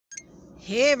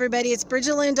Hey everybody, it's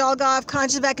Bridget Lynn Dolgoff,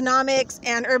 Conscious of Economics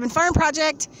and Urban Farm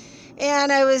Project,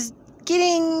 and I was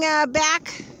getting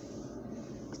back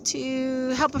to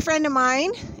help a friend of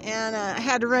mine, and I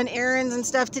had to run errands and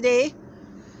stuff today.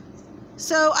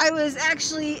 So I was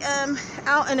actually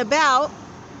out and about,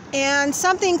 and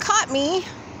something caught me.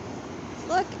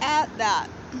 Look at that.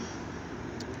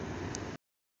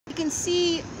 You can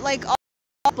see like all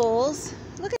the ripples.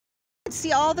 Look at that.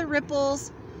 See all the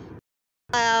ripples,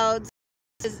 clouds,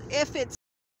 as if it's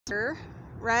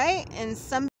right, and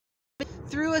some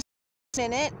threw a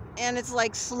in it, and it's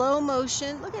like slow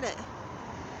motion. Look at it.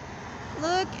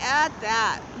 Look at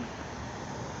that.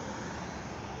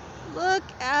 Look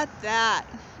at that.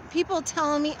 People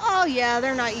telling me, oh yeah,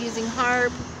 they're not using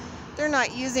HAARP, they're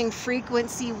not using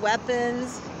frequency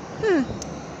weapons.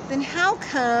 Then how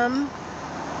come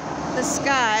the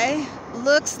sky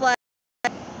looks like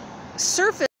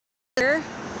surface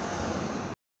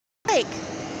lake?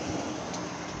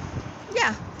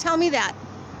 Yeah, tell me that.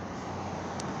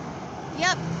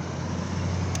 Yep.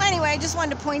 Anyway, I just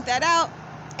wanted to point that out.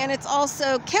 And it's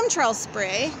also chemtrail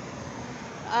spray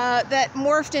that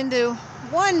morphed into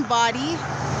one body,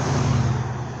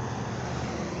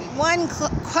 one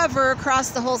cover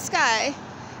across the whole sky,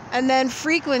 and then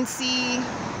frequency.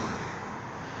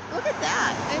 Look at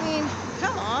that. I mean,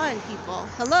 come on, people.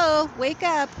 Hello, wake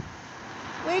up.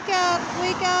 Wake up,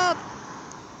 wake up.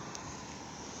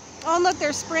 Oh, look,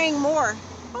 they're spraying more.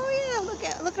 Oh yeah, look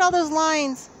at all those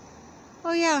lines.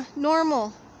 Oh yeah,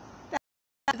 normal.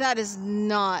 That is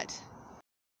not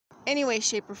any way,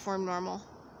 shape, or form normal.